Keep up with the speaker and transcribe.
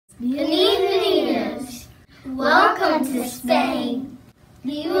Bienvenidos! Welcome to Spain.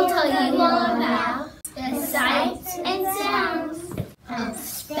 We will tell you all about the sights and sounds of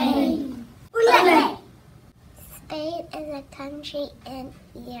Spain. Ulele! Spain is a country in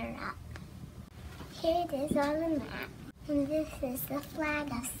Europe. Here it is on the map, and this is the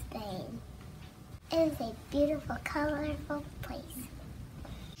flag of Spain. It is a beautiful, colorful place.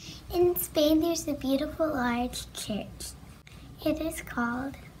 In Spain, there's a beautiful large church. It is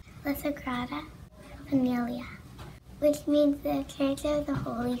called La Sagrada Familia, which means the Church of the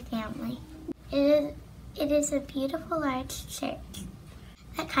Holy Family. It is a beautiful large church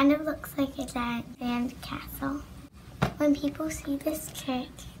that kind of looks like a giant sand castle. When people see this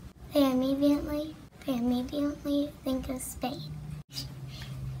church, they immediately think of Spain.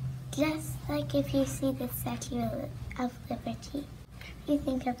 Just like if you see the Statue of Liberty, you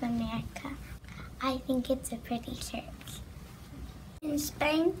think of America. I think it's a pretty church. In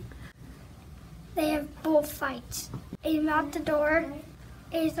Spain, they have bullfights. A matador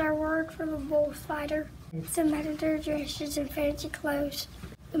is our word for the bullfighter. The matador dresses in fancy clothes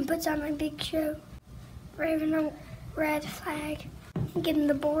and puts on a big show, waving a red flag and getting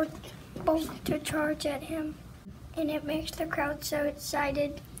the bull to charge at him. And it makes the crowd so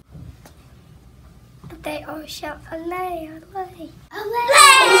excited that they all shout, "Allez, allez!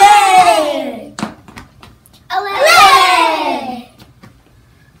 Allez! Allez!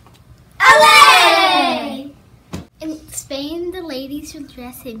 Allez! In Spain, the ladies will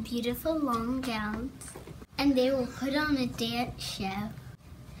dress in beautiful long gowns, and they will put on a dance show,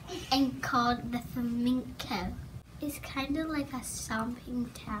 and called the flamenco. It's kind of like a stomping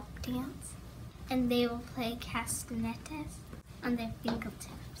tap dance, and they will play castanets on their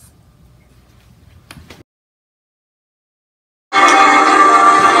fingertips.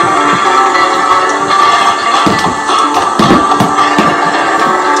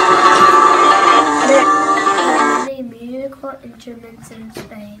 Instruments in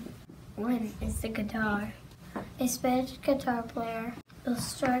Spain. One is the guitar. A Spanish guitar player will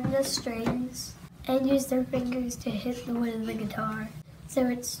strum the strings and use their fingers to hit the wood of the guitar so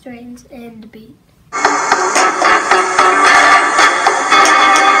it strings and beat.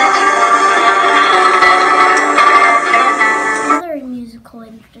 Another musical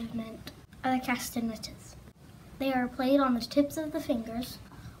instrument are the castanets. They are played on the tips of the fingers,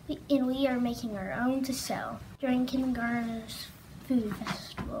 and we are making our own to sell during kindergarten's food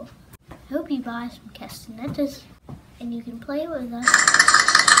festival. I hope you buy some castanets and you can play with us.